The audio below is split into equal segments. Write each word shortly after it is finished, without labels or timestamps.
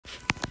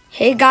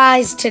Hey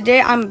guys, today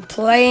I'm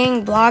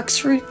playing Blox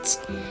Fruits,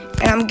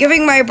 and I'm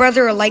giving my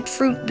brother a light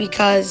fruit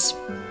because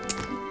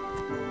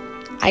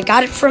I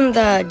got it from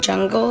the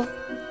jungle.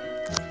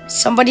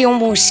 Somebody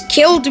almost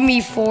killed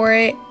me for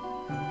it.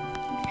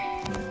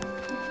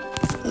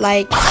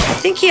 Like, I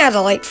think he had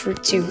a light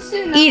fruit too.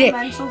 Eat it.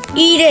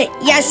 Eat it.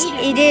 Yes,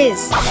 it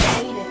is.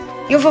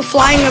 You have a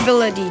flying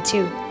ability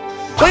too.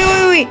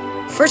 Wait.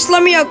 First,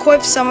 let me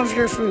equip some of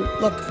your fruit.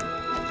 Look.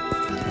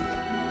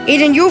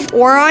 Aiden, you have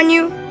ore on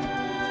you?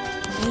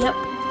 Yep.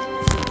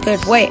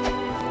 Good, wait.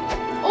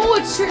 Oh,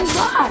 it turned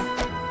black.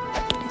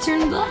 It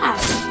turned black.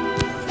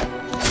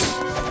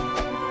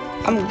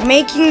 I'm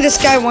making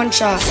this guy one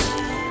shot.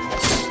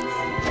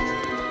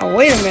 Oh,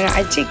 wait a minute.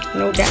 I take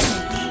no damage.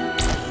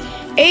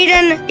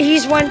 Aiden,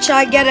 he's one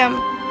shot. Get him.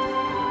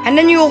 And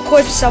then you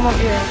equip some of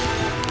your...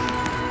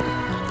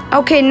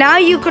 Okay, now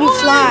you can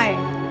fly.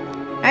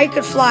 Now you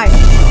can fly.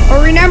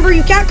 But remember,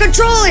 you can't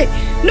control it.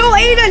 No,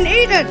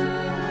 Aiden.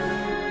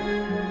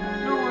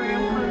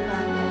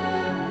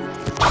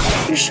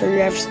 You sure you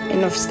have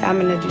enough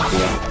stamina to do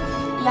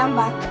that? Yeah, I'm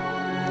back.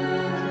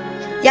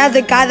 Yeah,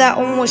 the guy that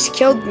almost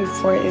killed me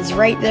for it is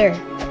right there.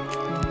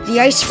 The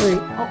ice fruit.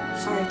 Oh,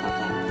 sorry about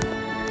that.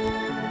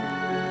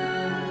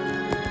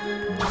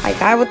 My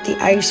guy with the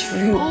ice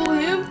fruit. Oh,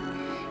 him?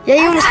 Yeah,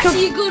 you almost killed.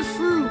 killed. That's actually a good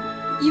fruit,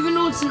 even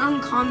though it's an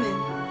uncommon.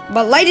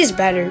 But light is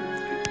better.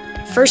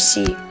 First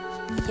C.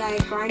 Yeah, I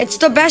grinded. It's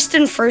the best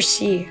in first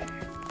C.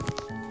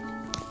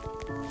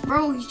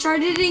 Bro, he tried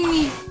hitting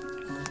me.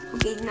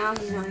 Okay, now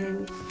he's not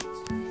hitting me.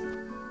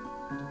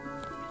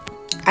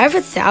 I have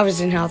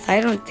 1,000 health. I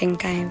don't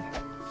think I have.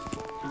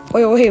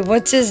 Wait.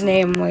 What's his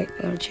name? Wait,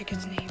 let me check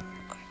his name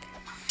real quick.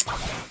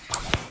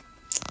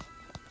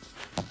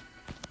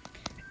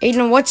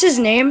 Aiden, what's his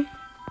name?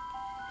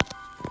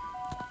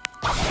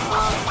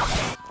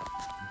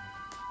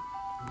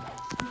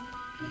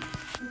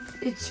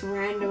 It's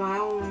random. I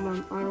don't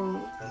remember. I don't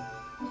know.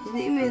 His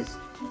name is...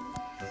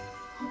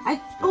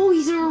 Oh,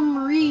 he's a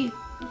Marine.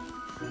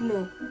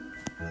 No.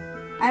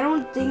 I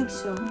don't think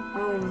so. I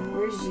don't know.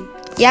 Where is he?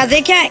 Yeah,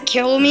 they can't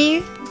kill me.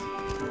 I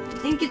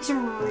think it's a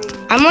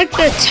Marine. I'm like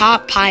the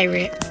top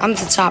pirate. I'm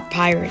the top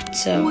pirate,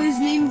 so. Oh, his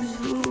name's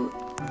T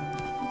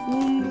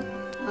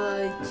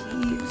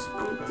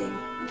something.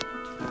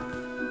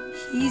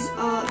 He's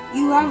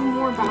you have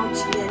more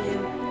bounty than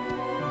him.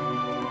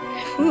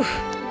 Whew.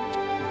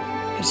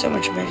 I'm so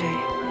much better.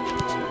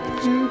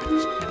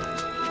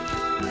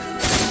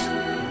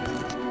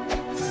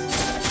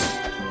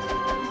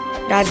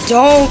 Now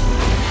don't.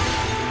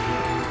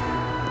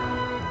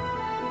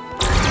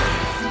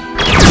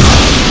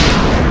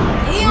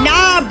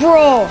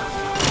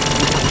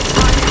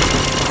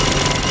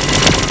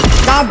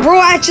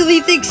 Bro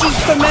actually thinks he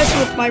could mess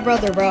with my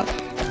brother, bro.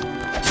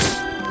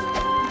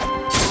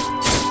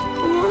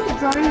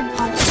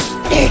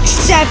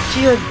 Accept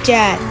your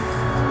death.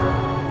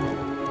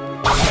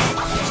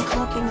 Did you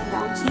collect any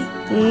bounty?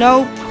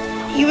 Nope.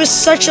 He was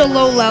such a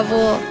low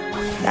level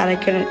that I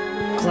couldn't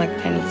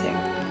collect anything.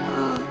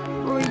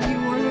 Or you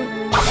wanna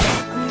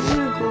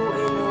go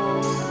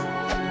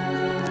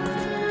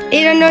and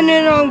Aiden,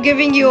 no, I'm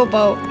giving you a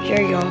boat. Here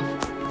you go.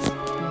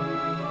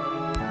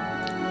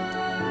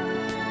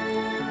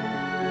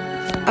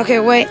 Okay,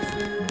 wait.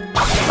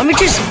 Let me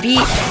just beat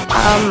a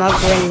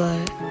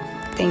gorilla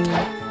thingy.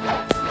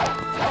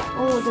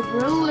 Oh, the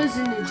gorilla's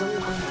in the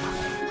jungle.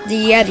 The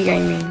Yeti, I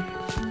mean.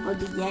 Oh,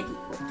 the Yeti.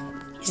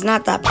 He's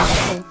not that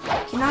powerful.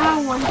 Can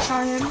I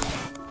one-shot him?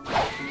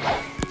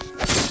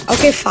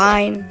 Okay,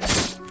 fine.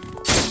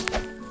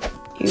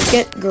 You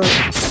get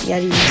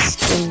Yeti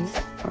skin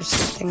or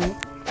something.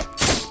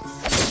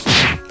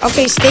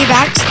 Okay, stay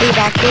back,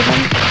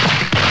 Aiden.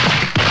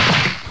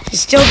 He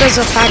still does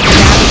a pack of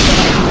damage.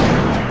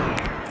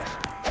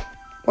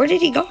 Where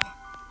did he go?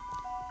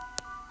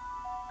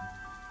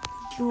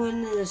 He went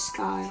into the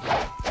sky.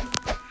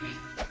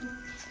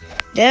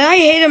 Did I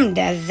hit him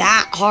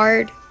that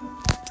hard?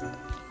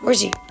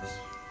 Where's he?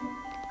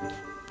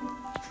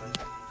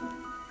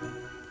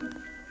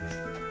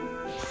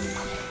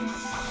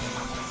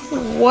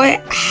 What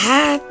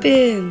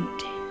happened?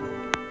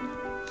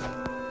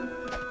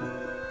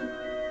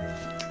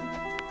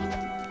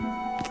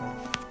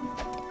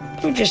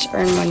 Let me just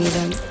earn money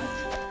then.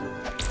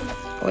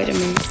 Wait a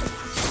minute.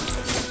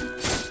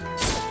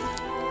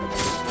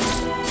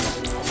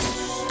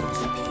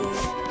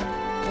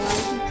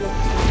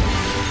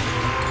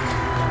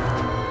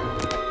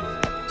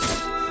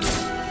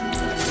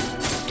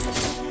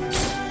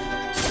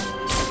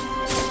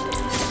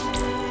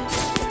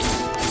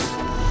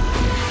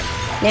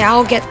 Yeah,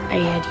 I'll get a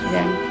Yeti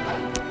then.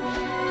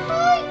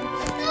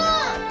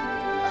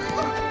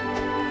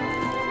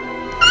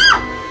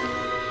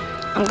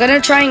 I'm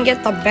gonna try and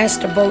get the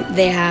best boat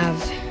they have.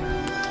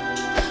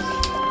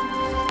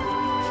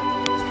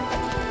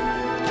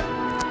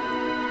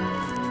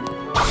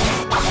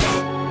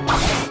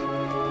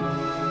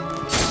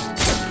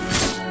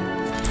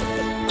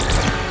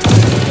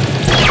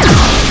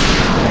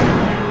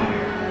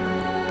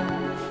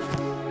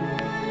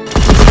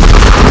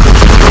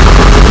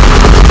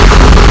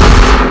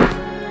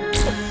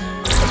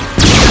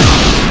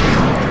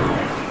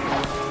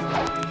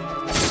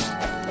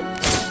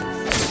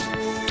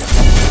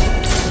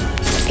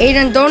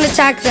 Aiden, don't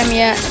attack them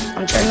yet.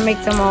 I'm trying to make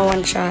them all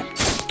one shot.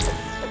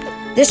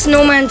 This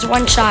snowman's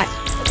one shot.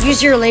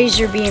 Use your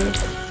laser beam.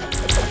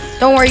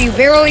 Don't worry, you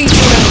barely do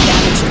any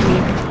damage to me.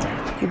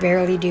 You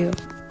barely do.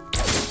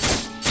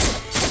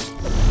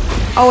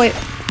 Oh, wait.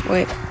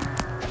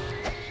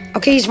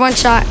 Okay, he's one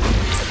shot.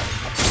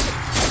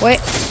 Wait.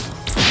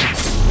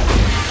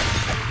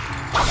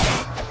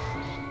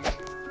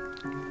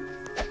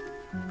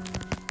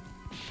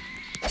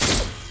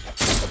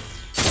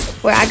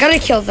 Wait, I gotta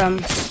kill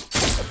them.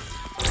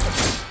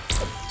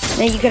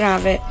 Then you can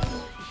have it.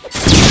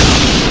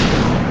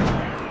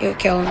 You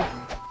kill him.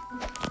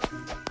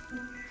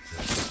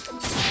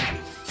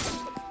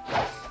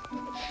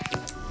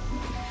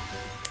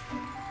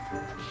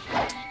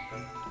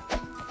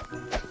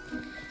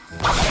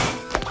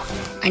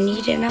 I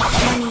need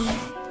enough money.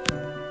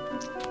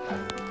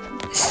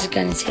 This is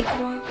gonna take a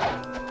while.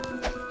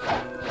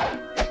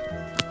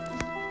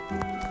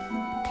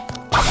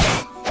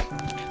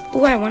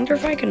 Oh, I wonder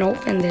if I can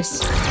open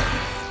this.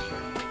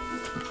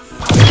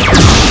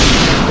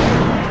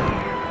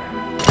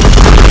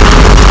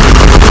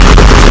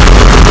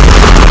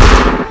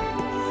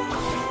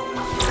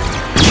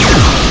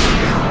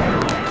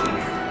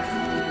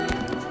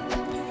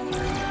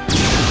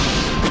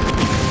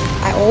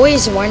 I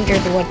always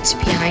wondered what's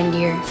behind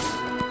here.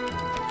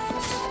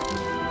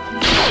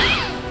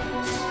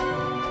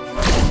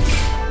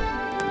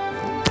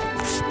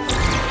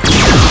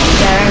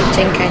 Yeah, I don't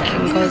think I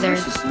can go there.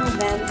 There's just no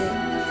bandit.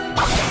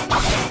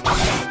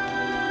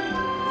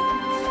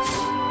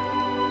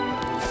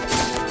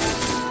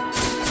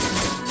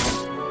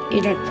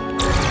 You don't.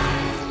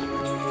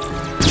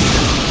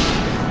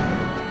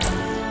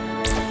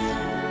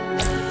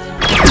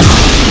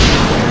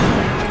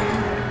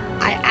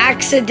 I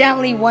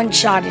accidentally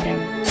one-shotted him.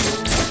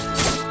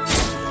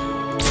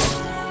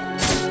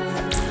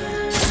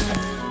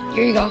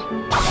 Here you go.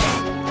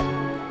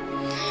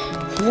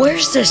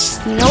 Where's the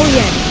snow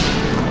yeti?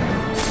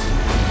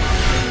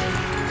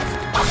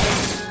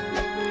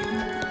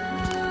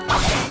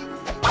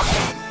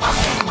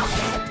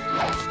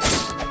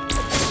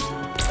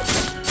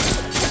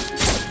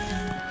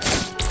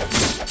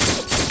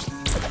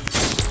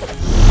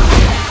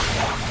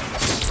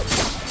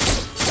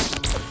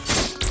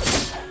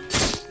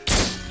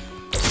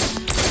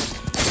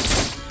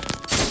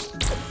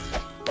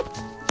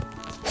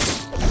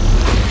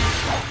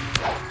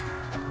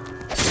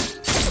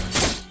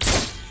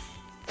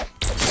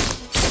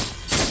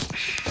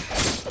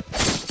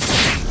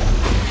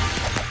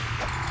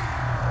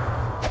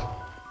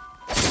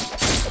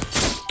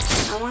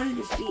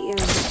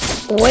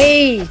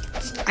 Wait,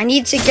 I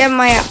need to get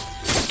my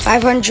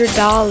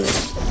 $500,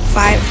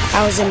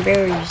 5,000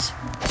 berries.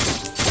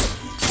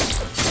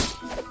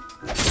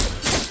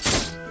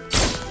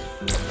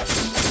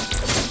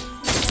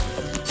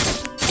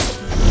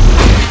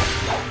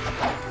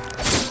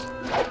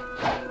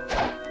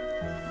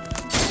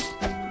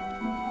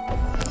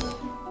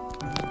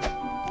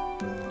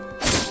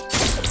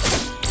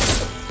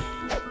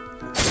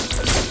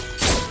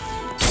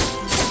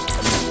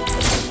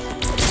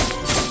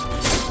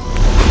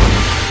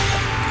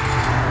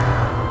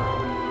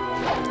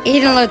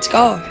 Aiden, let's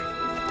go.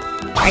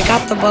 I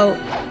got the boat.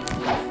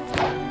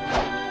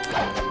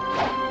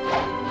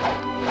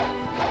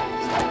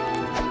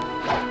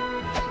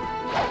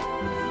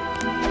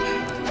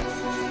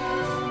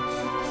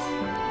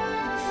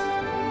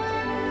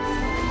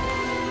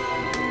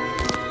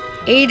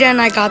 Aiden,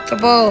 I got the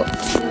boat.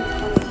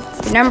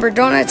 Remember,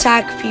 don't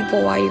attack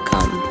people while you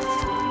come.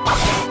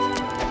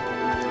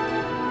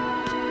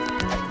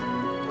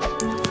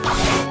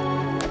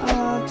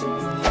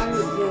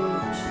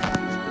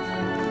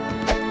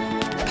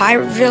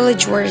 Pirate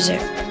Village, where is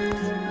it?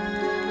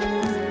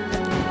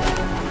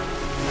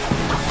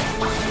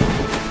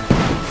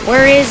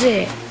 Where is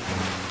it?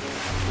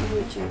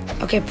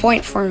 Okay,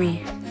 point for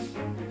me.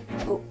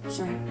 Oh,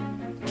 sorry.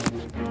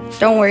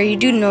 Don't worry, you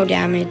do no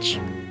damage.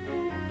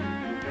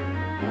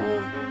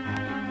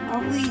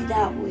 Probably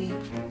that way.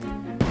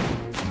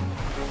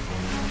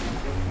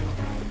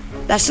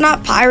 That's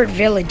not Pirate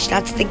Village,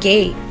 that's the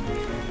gate.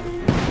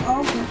 Oh,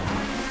 okay.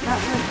 That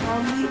way,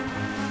 probably.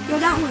 Go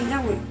that way,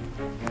 that way.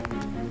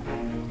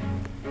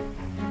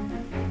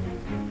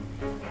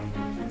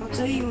 I'll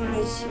tell you when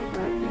I see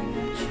Pirate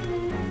Village.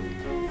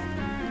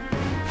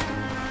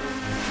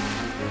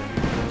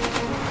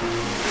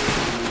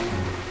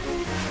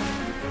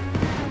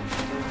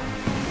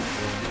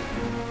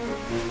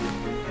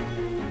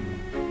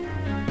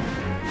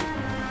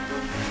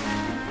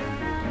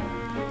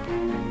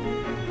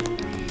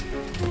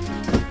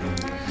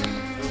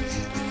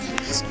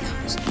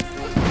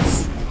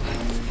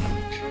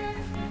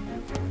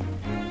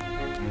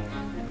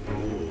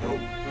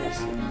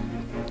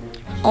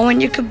 Oh,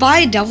 and you could buy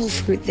a devil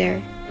fruit there.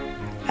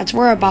 That's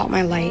where I bought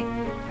my light.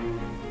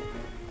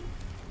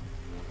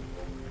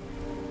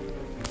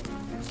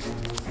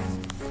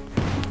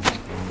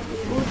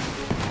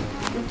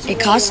 It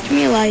cost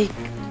me like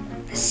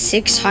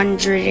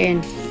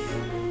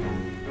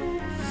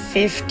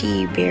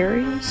 650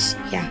 berries.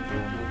 Yeah.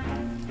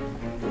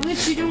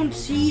 that you don't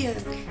see it?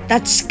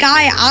 That's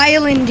Sky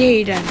Island,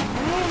 Aidan. I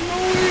don't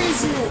know, where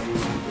is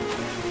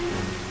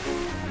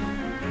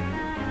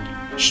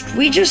it? Should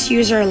we just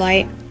use our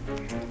light?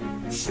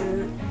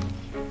 Sure.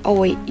 Oh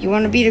wait, you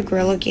want to be the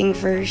Gorilla King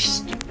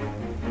first?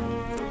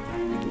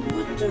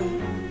 What the?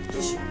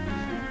 Just...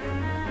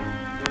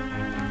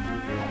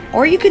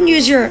 Or you can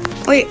use your...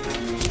 Wait,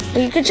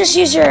 you could just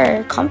use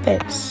your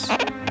compass.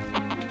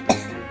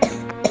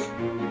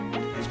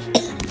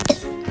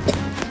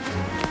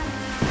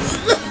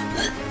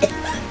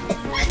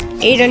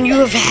 Aidan,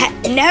 you have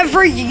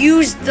never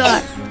used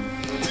the...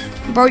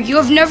 Bro, you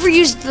have never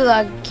used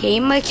the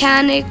game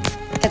mechanic,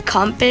 the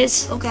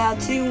compass. Okay, I'll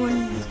tell you when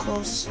you're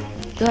close.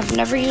 You have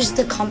never used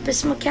the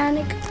compass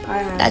mechanic? I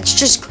have. That's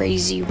just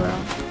crazy, bro.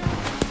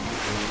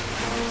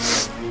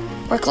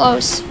 We're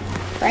close,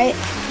 right?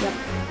 Yep.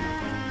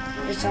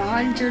 It's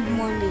 100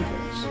 more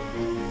meters.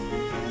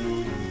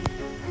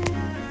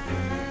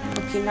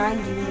 Okay,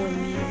 90 more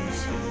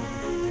meters.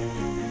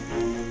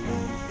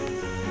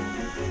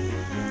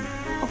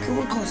 Okay,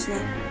 we're close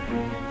now.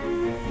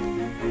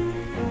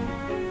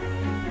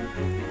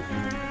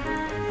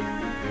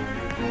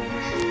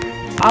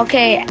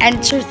 Okay,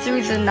 enter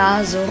through the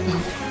nozzle.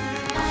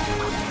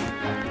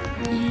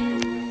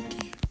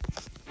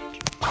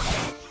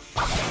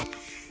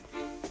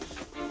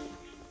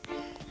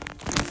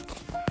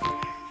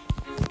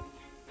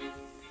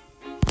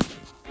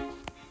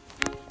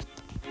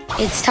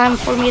 It's time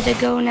for me to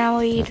go now,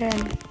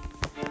 Aidan.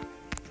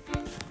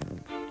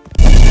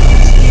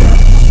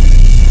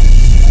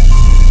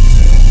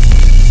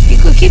 You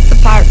could keep the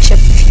power chip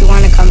if you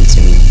want to come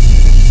to me.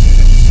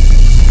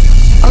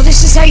 Oh,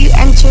 this is how you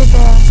enter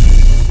the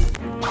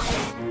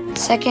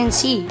second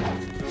sea.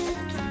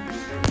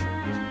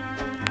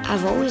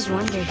 I've always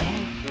wondered that.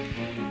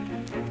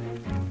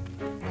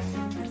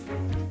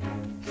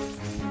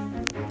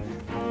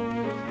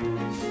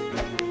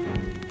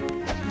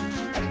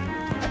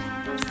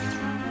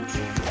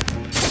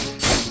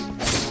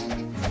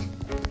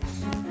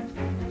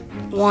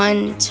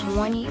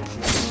 $120,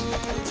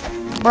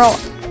 bro.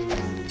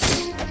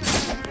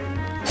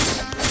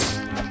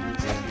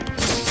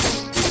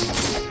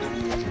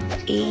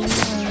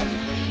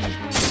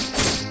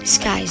 This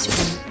guy's weak.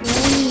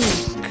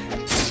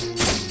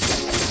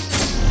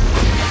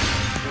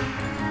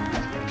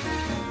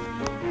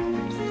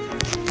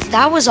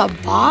 That was a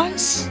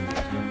boss?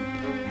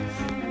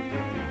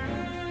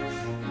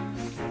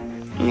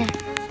 Nah.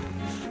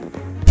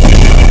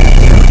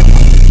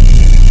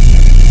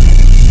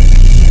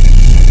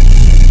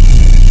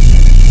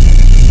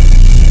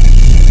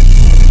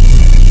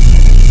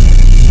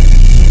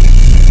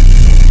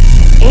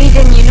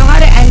 Aidan, you know how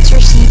to enter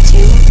C2?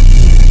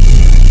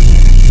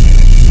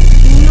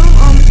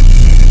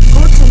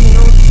 Go to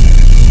middle.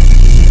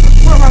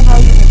 What level are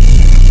you in?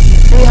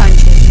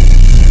 300.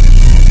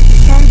 You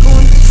can't go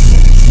into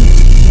C2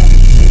 yet.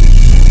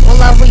 What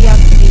level you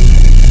have to be?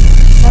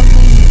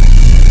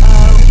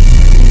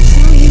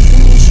 Until you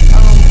finish,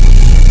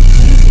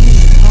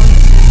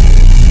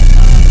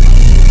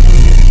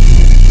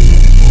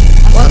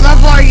 What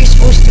level are you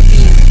supposed to be? I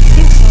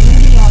think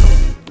 70, I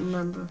don't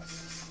remember.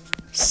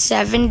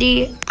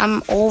 70?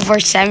 I'm over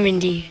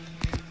 70.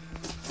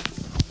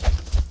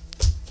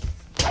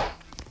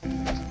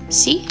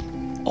 See?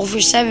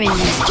 Over 70.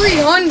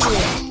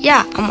 300.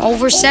 Yeah, I'm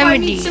over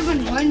 70.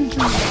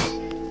 700.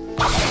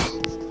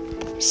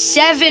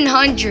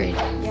 700.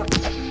 Yep.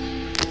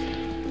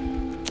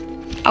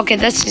 Okay,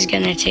 this is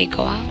gonna take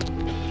a while.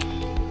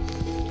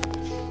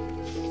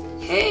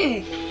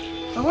 Hey,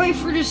 the way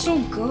fruit is so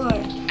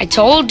good. I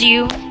told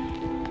you.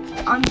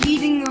 I'm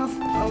eating off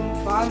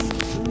 5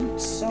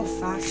 fruits so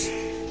fast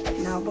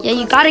now. Yeah,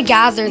 you gotta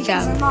gather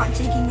because them. I'm not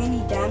taking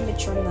any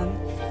damage from them.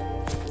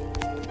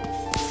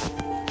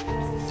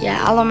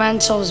 Yeah,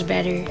 elemental's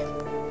better.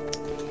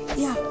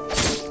 Yeah.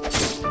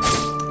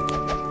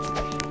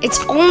 It's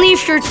only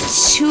if you're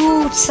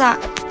two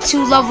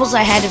levels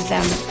ahead of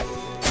them.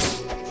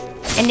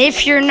 And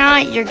if you're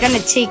not, you're gonna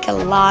take a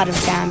lot of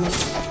damage.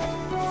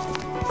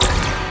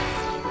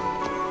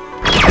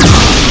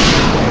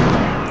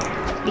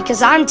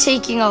 Because I'm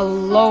taking a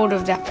load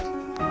of that.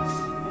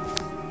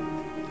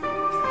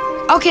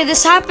 Okay,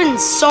 this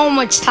happens so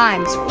much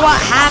times. What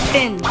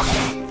happened?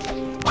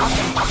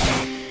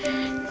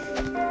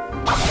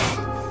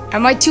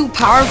 Am I too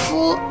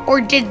powerful,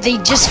 or did they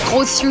just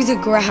go through the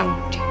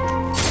ground?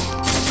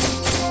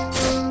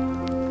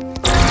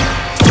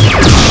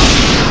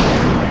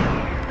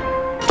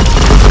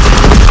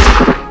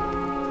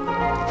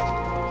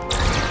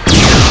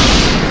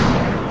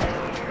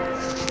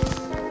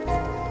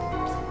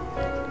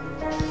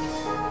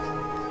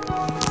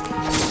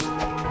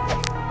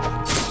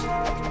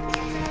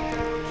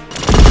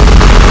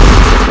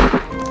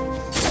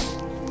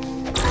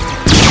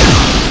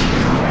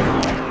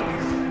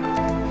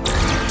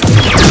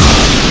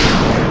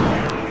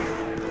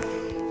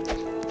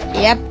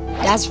 Yep,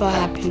 that's what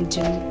happened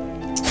to him.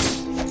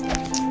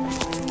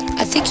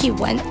 I think he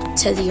went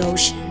to the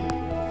ocean.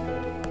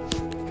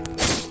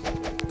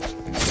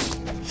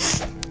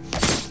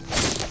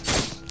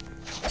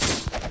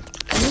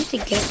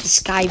 Get up the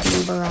sky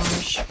beam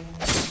barrage.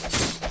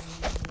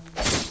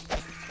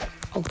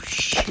 Oh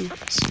shoot.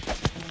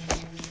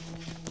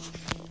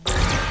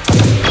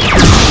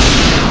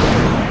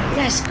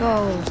 Let's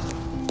go.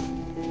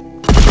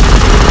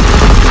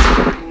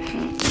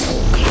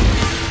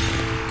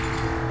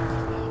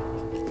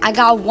 I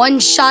got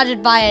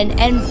one-shotted by an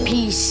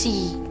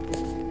NPC.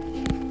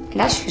 And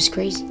that's just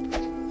crazy.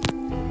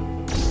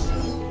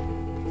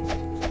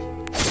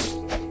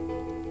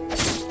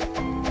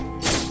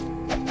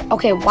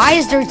 Okay, why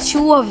is there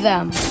two of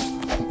them?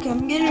 Okay,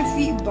 I'm gonna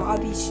defeat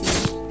Bobby soon.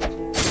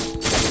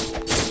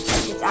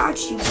 It's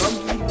actually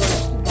Buggy,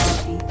 but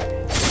Bobby.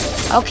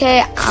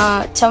 Okay,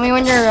 tell me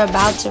when you're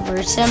about to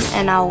verse him,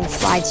 and I'll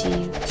fly to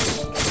you.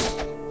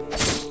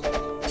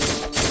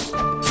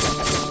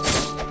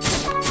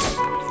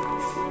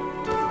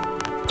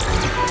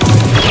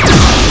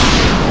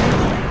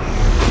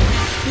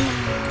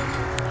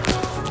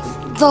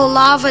 The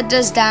lava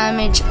does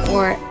damage,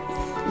 or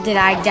did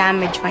I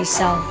damage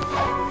myself?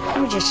 Let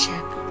me just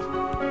check.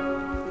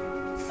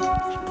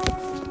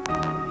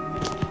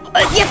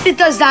 Yep, it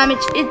does damage.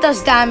 It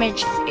does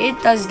damage.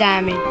 It does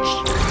damage.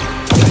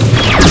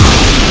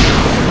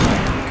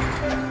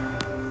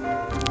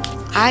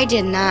 I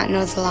did not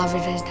know the lava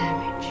does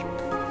damage.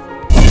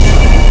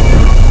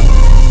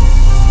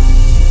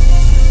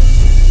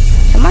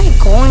 Am I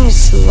going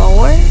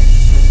slower?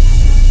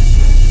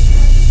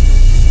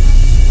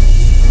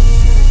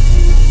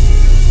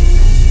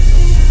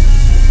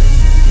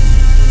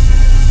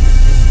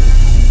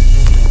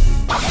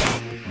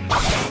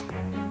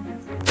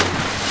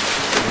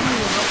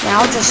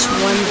 Now just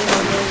one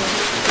for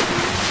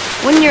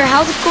when your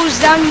health goes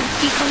down, you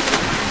become.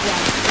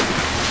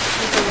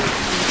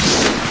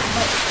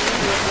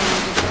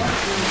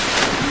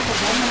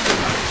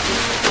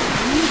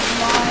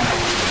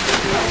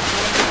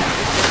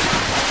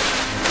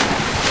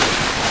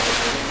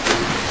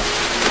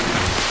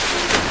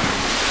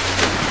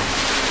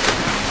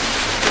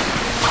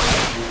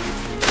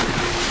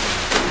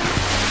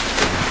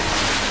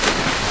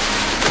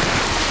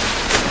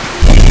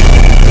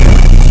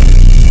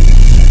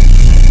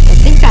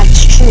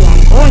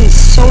 I'm going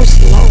so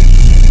slow.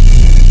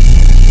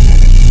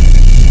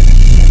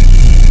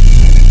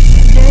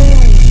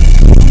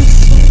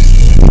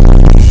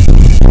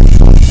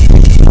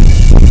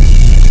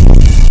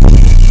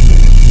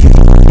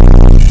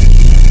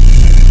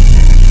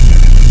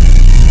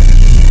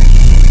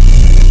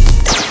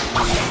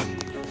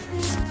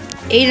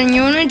 Aiden,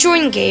 you wanna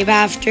join Gabe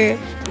after?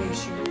 Yeah,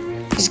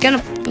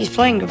 sure. He's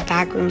playing a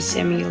backroom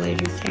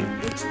simulator thing.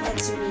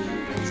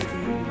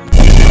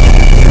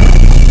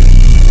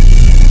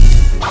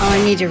 Oh, I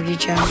need to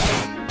reach out.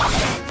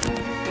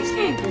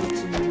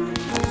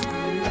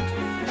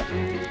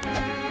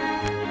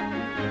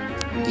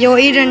 Yo,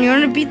 Aiden, you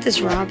wanna beat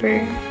this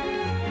robber?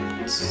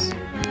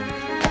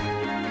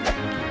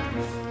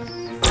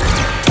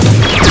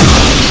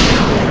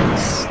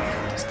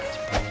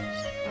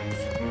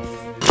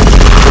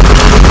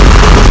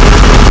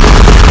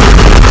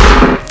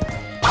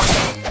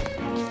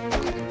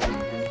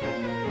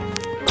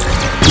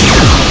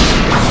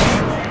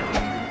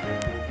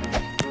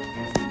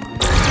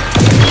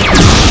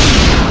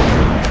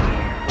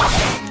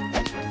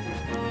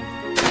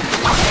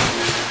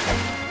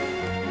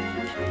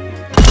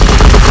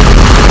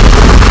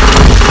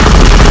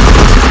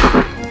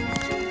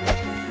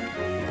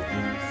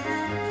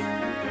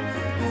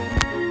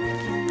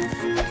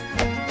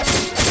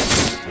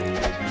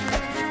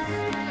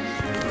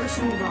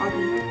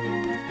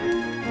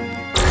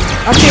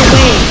 Okay,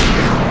 wait.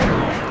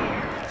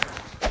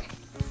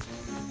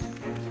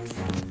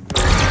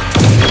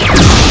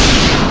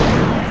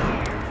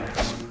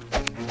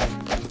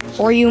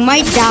 Or you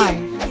might die.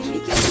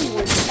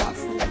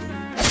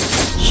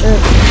 Sure.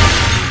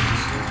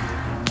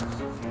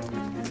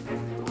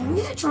 I'm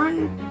gonna try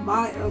and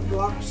buy a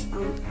box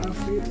of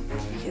fruit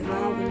if I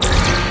have enough.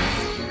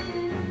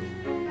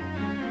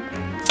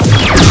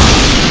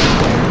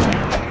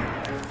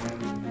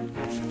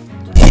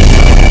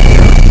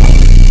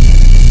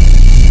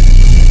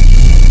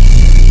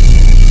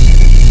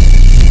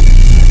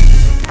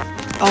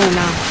 Oh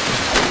no.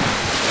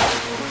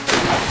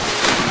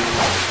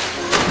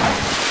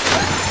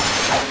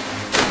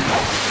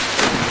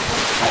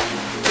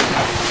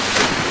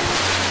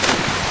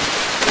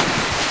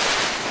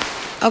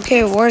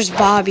 Okay, where's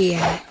Bobby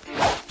at?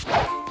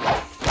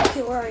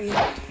 Okay, where are you?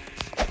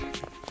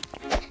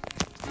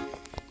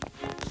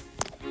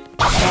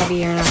 Bobby,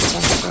 you're not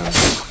tough, bro.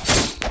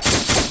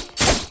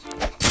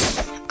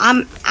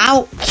 I'm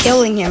out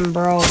killing him,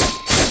 bro.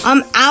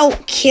 I'm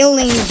out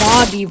killing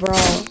Bobby, bro.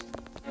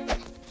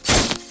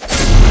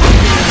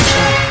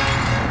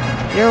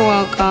 You're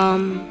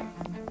welcome.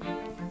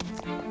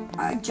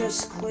 I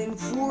just claimed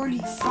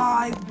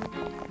 45.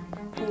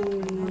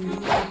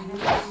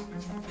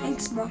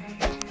 Thanks, bro.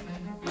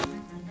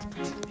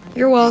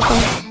 You're welcome.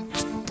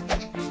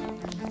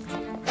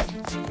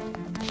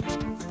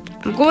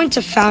 I'm going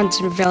to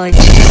Fountain Village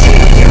to see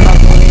what your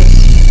level is.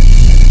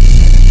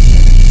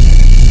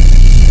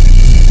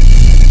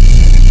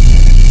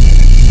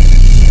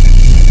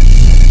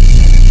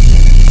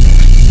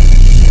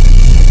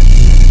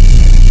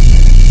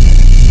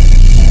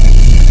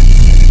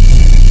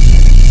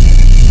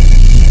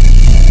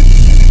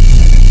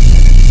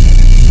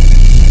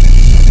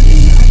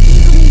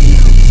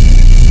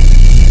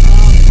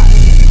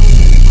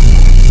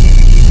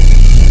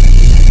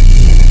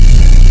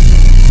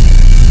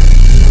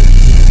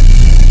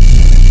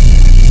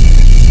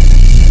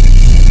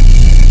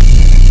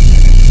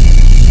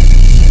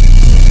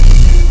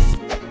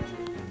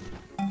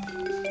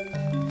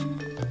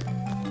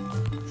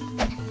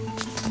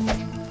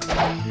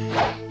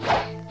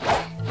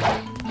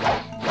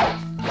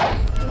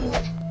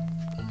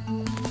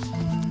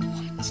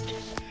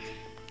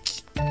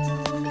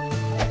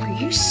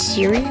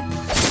 serious?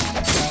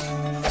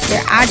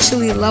 They're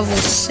actually level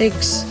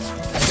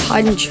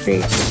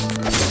 600.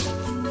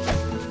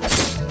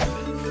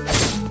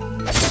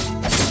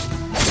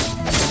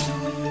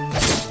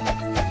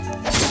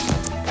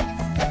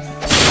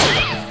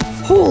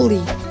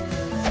 Holy.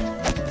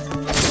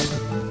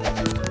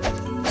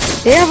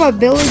 They have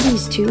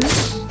abilities too?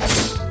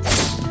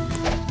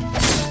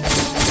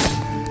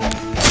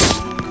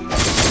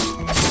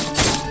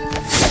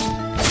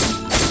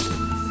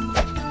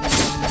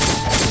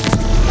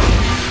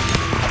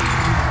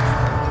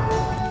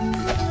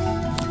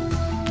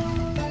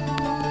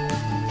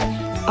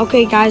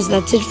 Okay guys,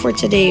 that's it for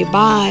today.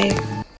 Bye.